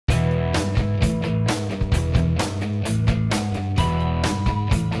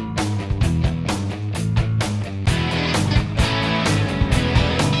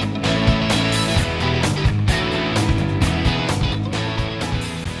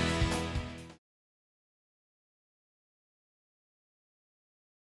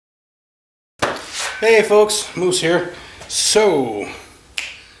Hey folks, Moose here. So,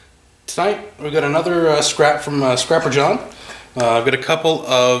 tonight we've got another scrap from Scrapper John. I've got a couple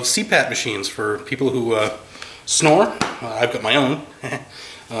of CPAP machines for people who snore. I've got my own,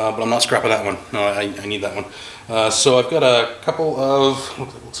 but I'm not scrapping that one. No, I need that one. So I've got a couple of,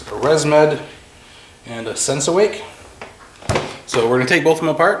 looks like a ResMed and a SenseAwake. So we're going to take both of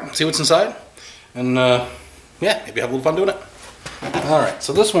them apart, see what's inside, and yeah, maybe have a little fun doing it. Alright,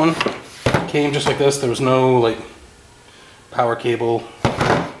 so this one came just like this. There was no like power cable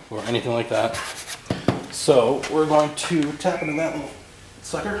or anything like that. So we're going to tap into that little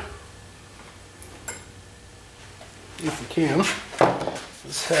sucker if we can.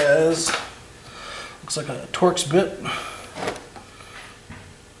 This has, looks like a Torx bit.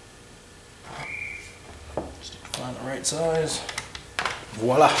 Just need to find the right size.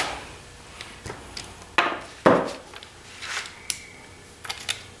 Voila.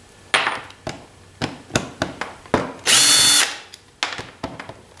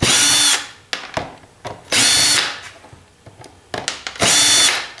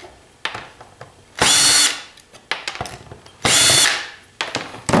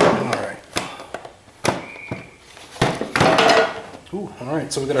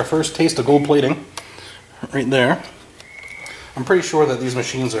 Alright, so we got our first taste of gold plating right there. I'm pretty sure that these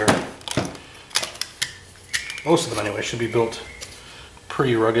machines are, most of them anyway, should be built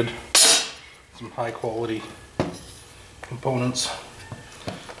pretty rugged. Some high quality components.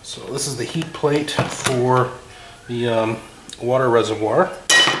 So this is the heat plate for the water reservoir.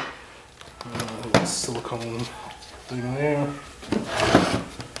 Silicone thing there.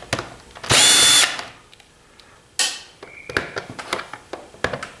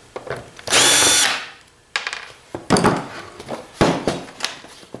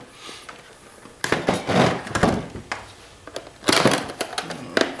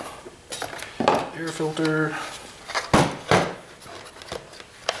 Air filter.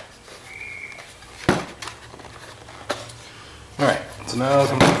 Alright, so now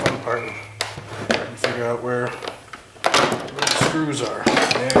comes the fun part. I can figure out where the screws are.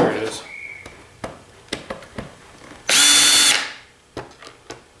 There it is.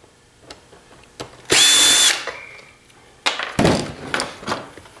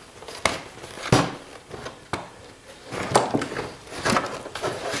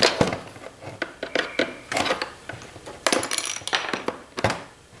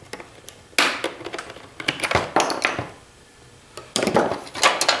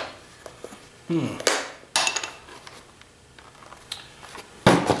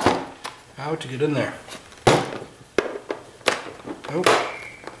 How to get in there? Oh.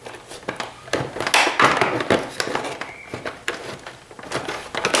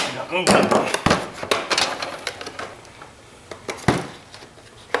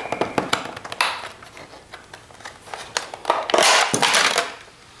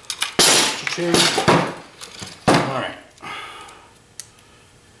 Alright.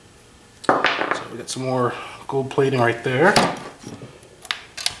 So we got some more gold plating right there.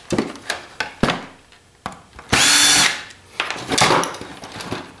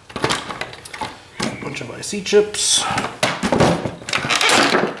 Bunch of IC chips.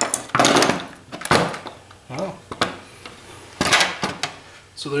 Oh.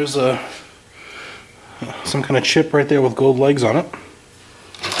 So there's some kind of chip right there with gold legs on it.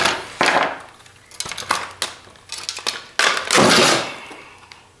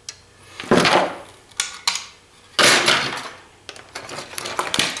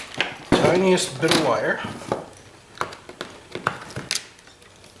 Tiniest bit of wire.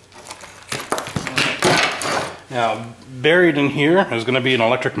 Now, buried in here is going to be an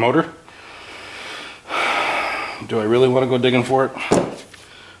electric motor. Do I really want to go digging for it?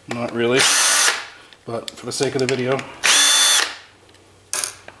 Not really, but for the sake of the video.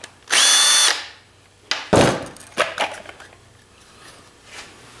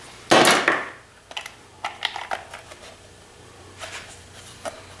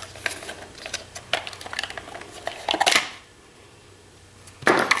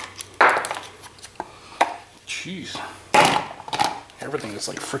 Jeez. Everything is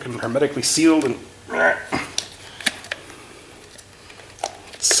like freaking hermetically sealed and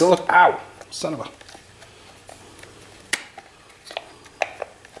silicone. Ow! Son of a.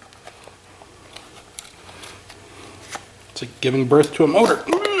 It's like giving birth to a motor.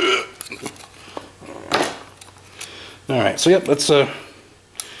 Alright, so yep, that's a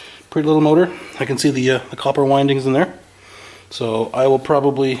pretty little motor. I can see the copper windings in there. So I will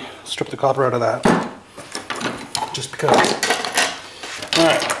probably strip the copper out of that. Just because.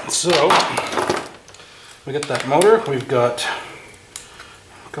 Alright, so we got that motor. We've got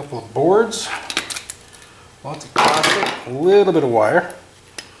a couple of boards. Lots of plastic, a little bit of wire.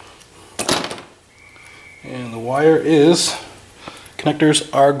 And the wire is, connectors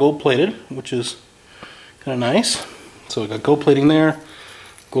are gold plated, which is kind of nice. So we got gold plating there,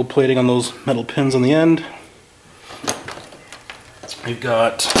 gold plating on those metal pins on the end. We've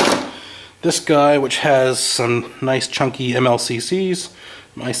got this guy, which has some nice chunky MLCCs,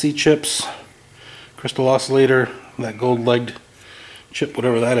 IC chips, crystal oscillator, that gold legged chip,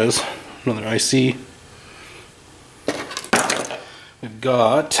 whatever that is, another IC. We've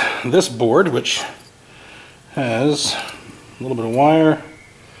got this board, which has a little bit of wire,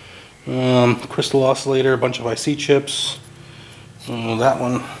 crystal oscillator, a bunch of IC chips. That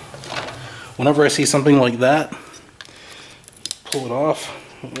one, whenever I see something like that, pull it off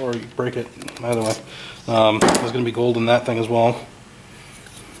or you break it, either way. There's going to be gold in that thing as well.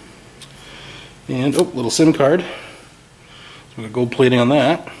 And, oh, little SIM card. So we got gold plating on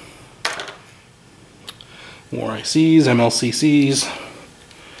that. More ICs, MLCCs,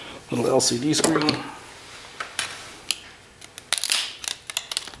 little LCD screen.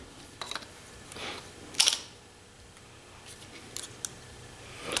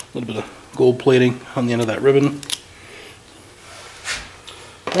 A little bit of gold plating on the end of that ribbon.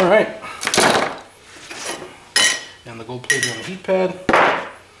 Alright. And the gold plating on the heat pad.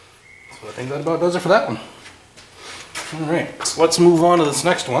 So I think that about does it for that one. Alright, so let's move on to this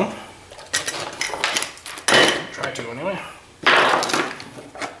next one. Try to anyway.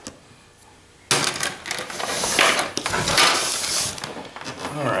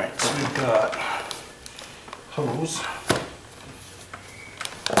 Alright, so we've got hose.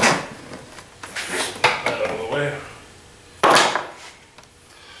 That out of the way.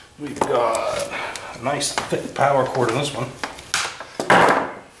 We've got a nice thick power cord in this one.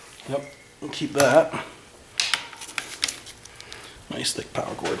 Yep, we'll keep that. Nice thick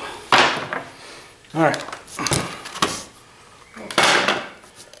power cord. Alright.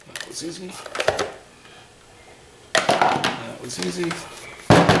 That was easy. That was easy.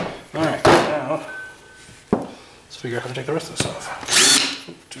 Alright, now let's figure out how to take the rest of this off.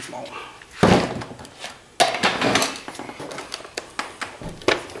 Oop, too small.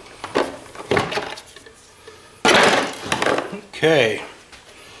 Okay,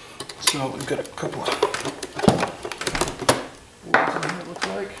 so we've got a couple of bolts in here, it looks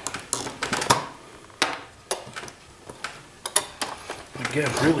like. Again,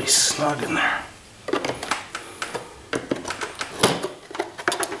 really snug in there.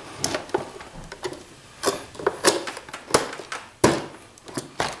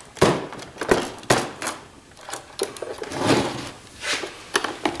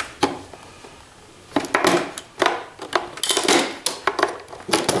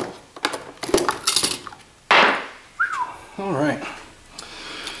 Alright,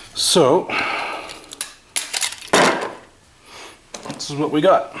 so this is what we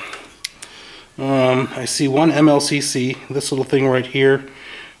got. I see one MLCC, this little thing right here,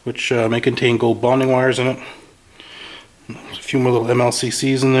 which may contain gold bonding wires in it. There's a few more little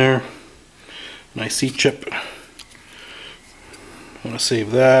MLCCs in there. An IC chip. I want to save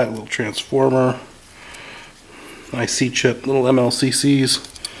that. A little transformer. IC chip, little MLCCs.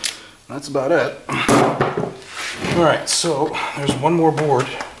 That's about it. Alright, so there's one more board,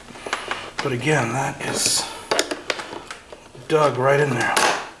 but again, that is dug right in there.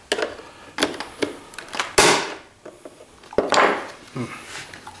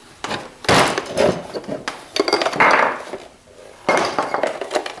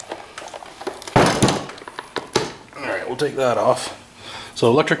 Alright, we'll take that off. So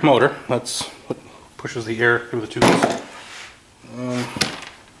electric motor, that's what pushes the air through the tubes.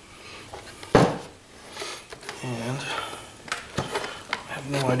 And I have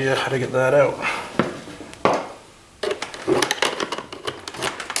no idea how to get that out.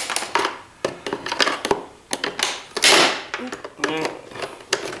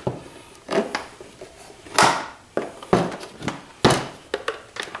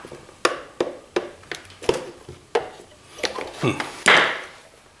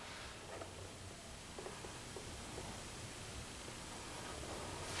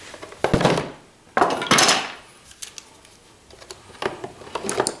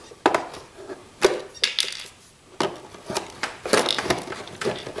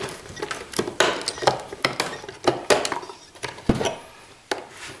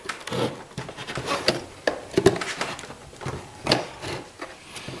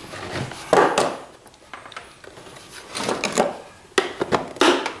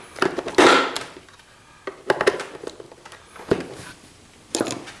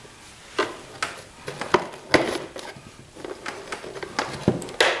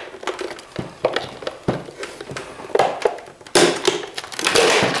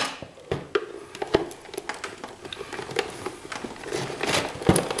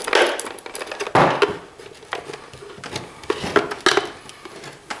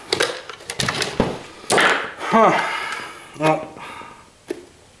 Well,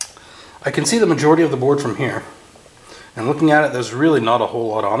 I can see the majority of the board from here. And looking at it, there's really not a whole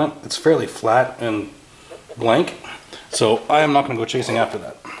lot on it. It's fairly flat and blank. So I am not going to go chasing after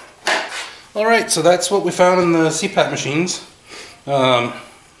that. Alright, so that's what we found in the CPAP machines.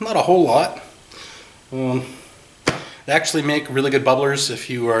 Not a whole lot. They actually make really good bubblers if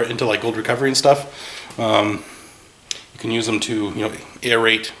you are into like gold recovery and stuff. You can use them to,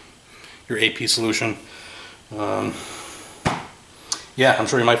 aerate your AP solution. Yeah, I'm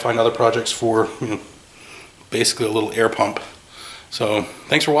sure you might find other projects for, basically a little air pump. So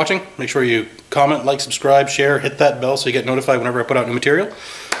thanks for watching. Make sure you comment, like, subscribe, share, hit that bell so you get notified whenever I put out new material.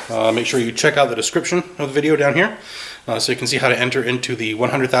 Make sure you check out the description of the video down here so you can see how to enter into the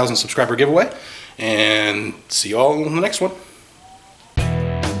 100,000 subscriber giveaway. And see you all in the next one.